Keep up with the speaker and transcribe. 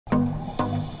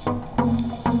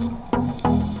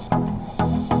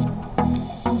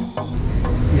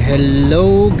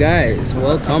Hello guys,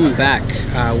 welcome back.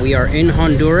 We are in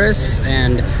Honduras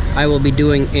and I will be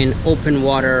doing an open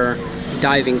water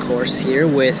diving course here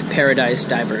with Paradise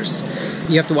Divers.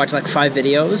 You have to watch like 5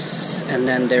 videos and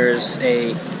then there's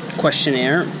a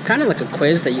questionnaire, kind of like a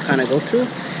quiz that you kind of go through,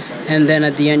 and then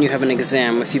at the end you have an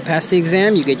exam. If you pass the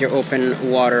exam you get your open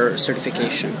water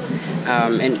certification.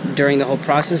 And during the whole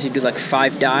process you do like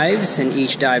 5 dives, and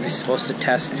each dive is supposed to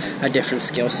test a different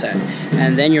skill set,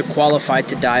 and then you're qualified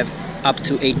to dive up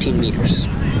to 18 meters.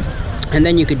 And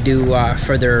then you could do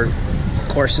further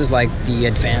courses like the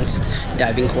advanced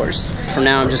diving course. For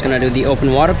now I'm just gonna do the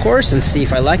open water course and see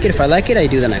if I like it. If I like it, I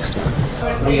do the next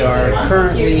one. We are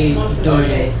currently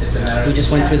doing, we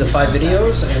just went through the 5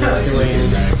 videos and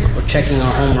we're checking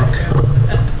our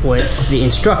homework with the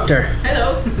instructor.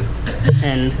 Hello.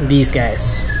 And these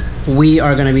guys. We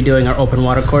are going to be doing our open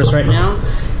water course right now,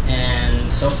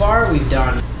 and so far we've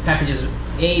done packages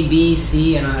A, B,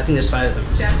 C, and I think there's 5 of them.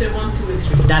 Chapter 1, 2, and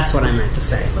 3. That's what I meant to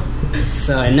say.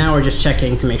 So, and now we're just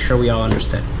checking to make sure we all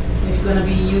understood. If you're going to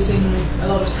be using a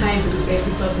lot of time to do safety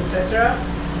stuff, etc.,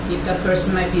 if that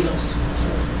person might be lost. So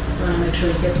you want to make sure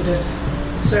you get to the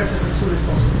surface as soon as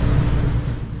possible.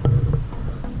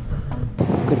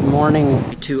 Good morning.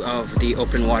 Day 2 of the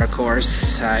open water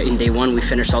course. In day 1 we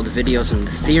finished all the videos and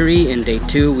the theory. In day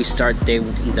 2 we start the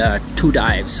 2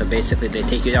 dives. So basically they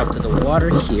take you out to the water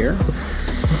here,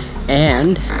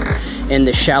 and in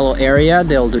the shallow area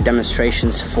they'll do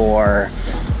demonstrations for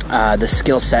the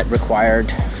skill set required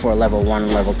for level 1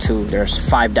 and level 2. There's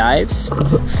 5 dives,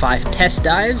 5 test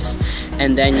dives,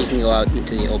 and then you can go out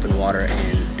into the open water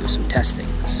and do some testing.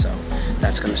 So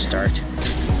that's going to start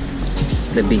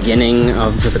the beginning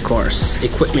of the course.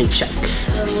 Equipment check.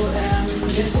 So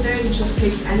yesterday we just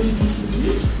picked any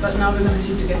PCB, but now we're going to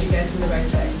see to get you guys in the right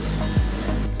sizes.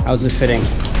 How's it fitting?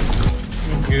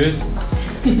 Good.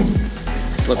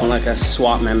 It's looking like a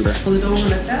SWAT member. Pull it over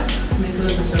like that, make a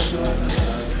little circle like that.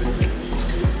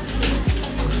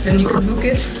 Then you can hook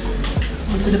it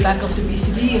onto the back of the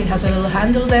PCB. It has a little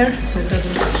handle there, so it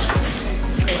doesn't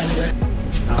go anywhere.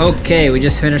 Okay, we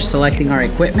just finished selecting our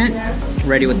equipment.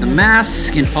 Ready with the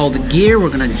mask and all the gear. We're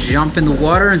gonna jump in the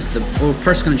water. We're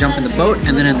first gonna jump in the boat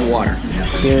and then in the water.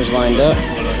 Gear's lined up.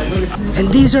 And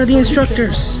these are the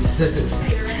instructors.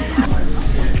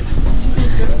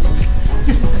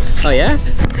 Oh yeah?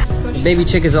 The baby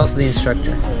chick is also the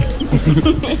instructor.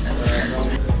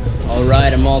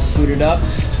 Alright, I'm all suited up.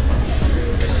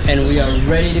 And we are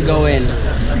ready to go in.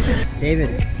 David,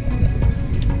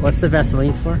 what's the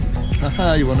Vaseline for?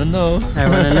 Haha, you wanna know? I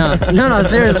wanna know. No,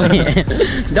 seriously.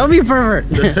 Don't be a pervert.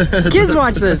 Kids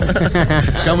watch this.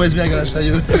 Come with me, I'm gonna show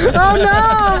you. Oh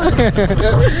no!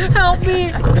 Help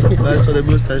me! That's for the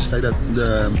moustache, like that.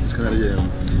 It's gonna be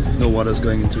no water's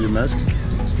going into your mask.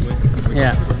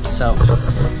 Yeah, so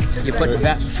you put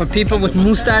that for people with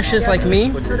moustaches like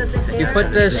me. You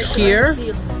put this here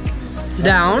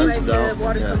down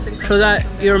so that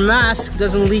your mask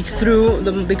doesn't leak through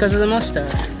because of the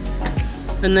mustache.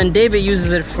 And then David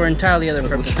uses it for entirely other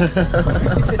purposes.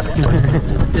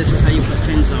 This is how you put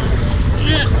fins on.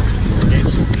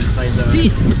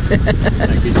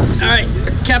 Alright,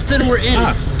 Captain, we're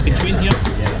in. Between here?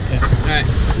 Yeah. Alright,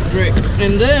 great.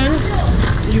 And then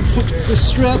you put the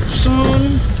straps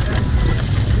on.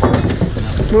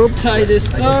 Tie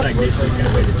this up.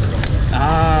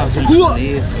 From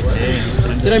underneath.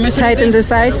 Okay. Did I miss it? Tighten the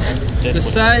sides. The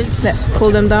sides. Yeah, pull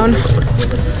them down.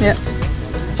 Yeah.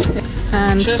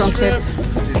 And Chest front clip.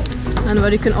 And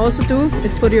what you can also do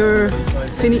is put your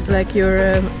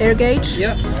air gauge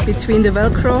between the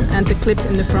Velcro and the clip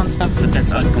in the front. But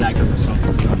that's all black on the front.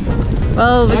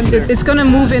 Well, it's gonna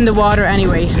move in the water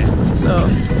anyway, so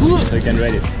So you can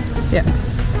ride it. yeah.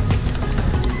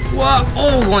 Wow!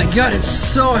 Oh my God! It's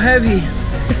so heavy.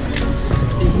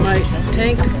 Is my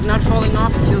tank not falling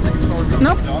off? It feels like it's falling off.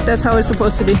 Nope, that's how it's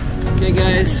supposed to be. Okay,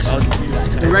 guys,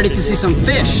 we're ready to see some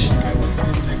fish.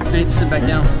 I need to sit back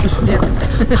down. Yeah.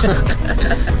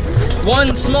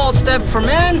 One small step for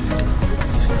man.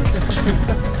 See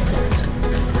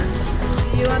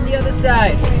you on the other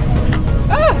side.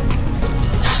 Ah!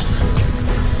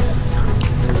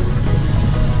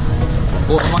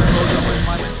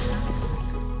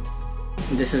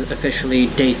 This is officially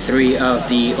day 3 of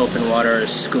the open water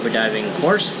scuba diving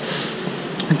course.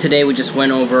 And today we just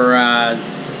went over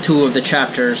 2 of the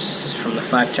chapters from the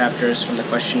 5 chapters from the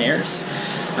questionnaires.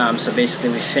 So basically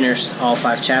we finished all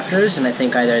 5 chapters, and I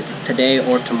think either today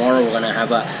or tomorrow we're going to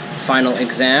have a final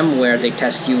exam where they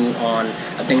test you on,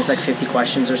 I think it's like 50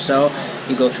 questions or so,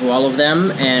 You go through all of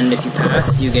them, and if you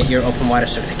pass, you get your open water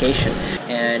certification.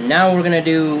 And now we're gonna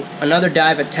do another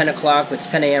dive at 10 o'clock. It's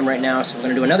 10 a.m. right now, so we're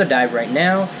gonna do another dive right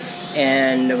now,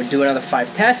 and we'll do another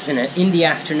 5 tests, and in the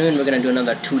afternoon we're gonna do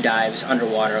another 2 dives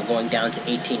underwater going down to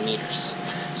 18 meters.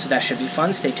 So that should be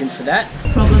fun. Stay tuned for that.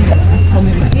 Problem is,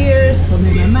 problem with my ears, problem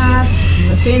with my mask,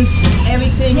 my fins,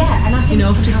 everything. Yeah, and I think, you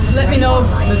know, just let me know.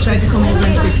 We'll try to come over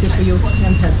and fix it for you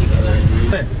and help you guys.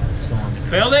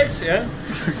 Felix, yeah?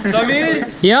 Samir?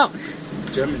 Yep.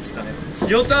 German style.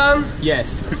 Jotan?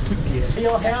 Yes.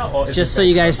 Your hair or Just so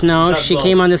you guys know, she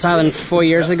came on this island 4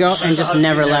 years ago and just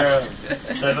never left.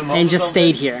 And just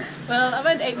stayed here. Well, I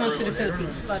went 8 months to the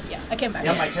Philippines, but yeah, I came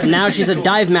back. So now she's a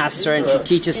dive master and she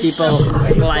teaches people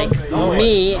like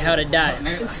me how to dive.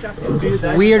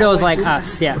 Weirdos like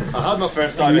us, yeah. I had my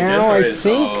first dive in Now I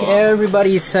think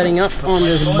everybody's setting up on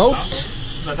this boat.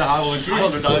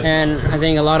 And I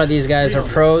think a lot of these guys are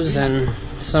pros and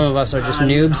some of us are just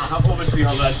noobs.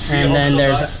 And then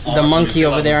there's the monkey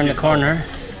over there in the corner.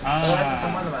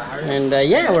 And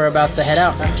yeah, we're about to head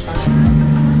out.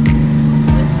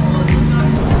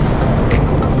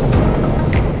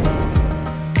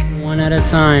 One at a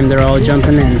time, they're all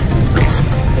jumping in.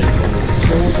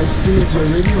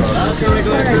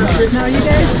 Now you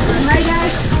guys, hi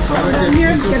guys, over down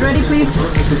here, get ready please.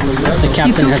 The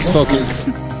captain has spoken.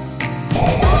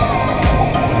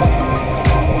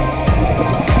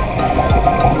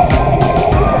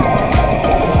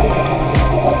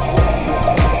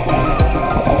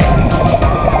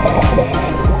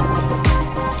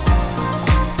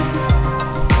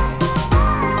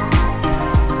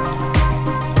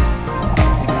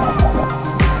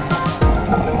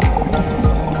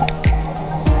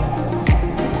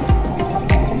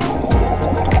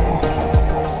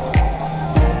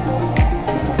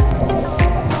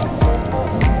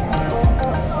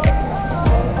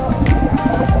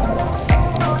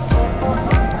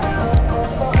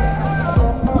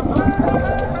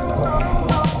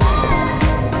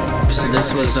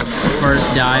 This was the first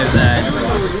dive that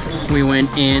we went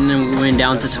in, and we went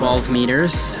down to 12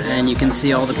 meters, and you can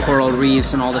see all the coral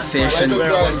reefs and all the fish. And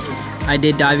I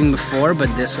did diving before, but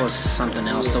this was something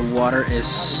else. The water is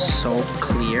so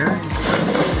clear.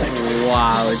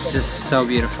 Wow, it's just so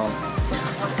beautiful.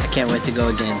 I can't wait to go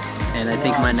again, and I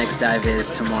think my next dive is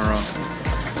tomorrow.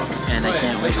 And I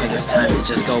can't wait for this time to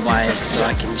just go by so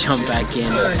I can jump back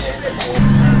in.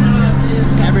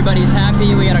 Everybody's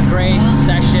happy. We had a great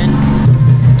session.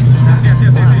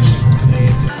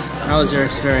 How was your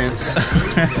experience?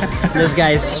 This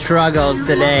guy struggled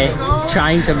today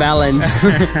trying to balance.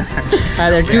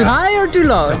 Either too high or too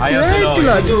low. Too high or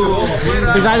too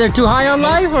low. He's either too high on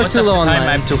life or Most too of the low on time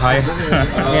life. I'm too high.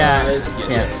 Yeah,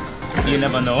 yeah, You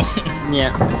never know.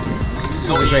 yeah.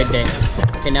 It was a great day.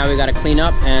 Okay, now we gotta clean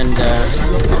up and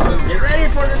get ready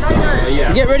for the nightlife.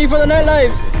 Yeah. Get ready for the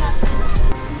nightlife.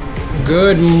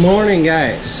 Good morning,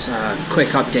 guys. Quick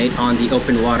update on the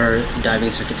open water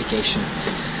diving certification.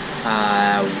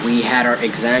 We had our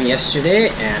exam yesterday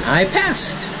and I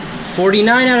passed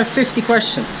 49 out of 50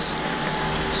 questions.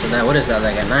 So that, what is that,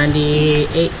 like a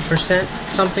 98%,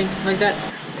 something like that?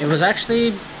 It was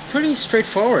actually pretty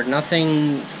straightforward,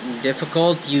 nothing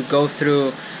difficult. You go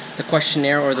through the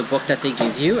questionnaire or the book that they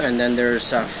give you, and then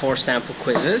there's 4 sample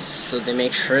quizzes, so they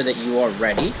make sure that you are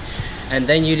ready. And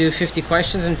then you do 50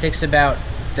 questions and it takes about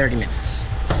 30 minutes.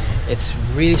 It's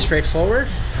really straightforward.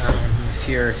 If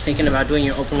you're thinking about doing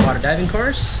your open water diving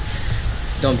course,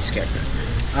 don't be scared.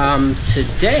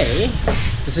 Today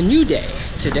is a new day.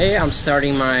 Today I'm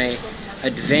starting my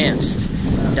advanced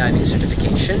diving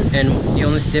certification, and the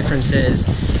only difference is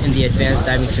in the advanced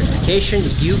diving certification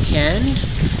you can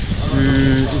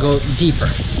go deeper.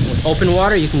 With open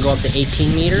water you can go up to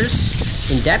 18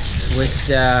 meters in depth. With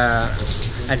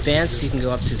advanced you can go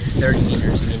up to 30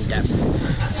 meters in depth.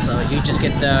 So you just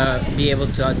get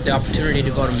the opportunity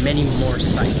to go to many more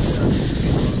sites.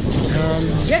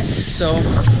 Yes, so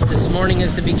this morning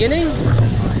is the beginning.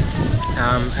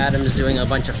 Adam is doing a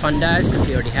bunch of fun dives because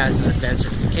he already has his advanced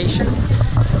certification,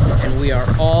 and we are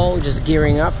all just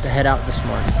gearing up to head out this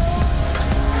morning.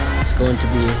 It's going to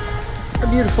be a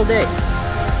beautiful day,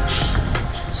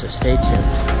 so stay tuned.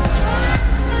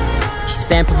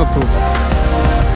 Stamp of approval.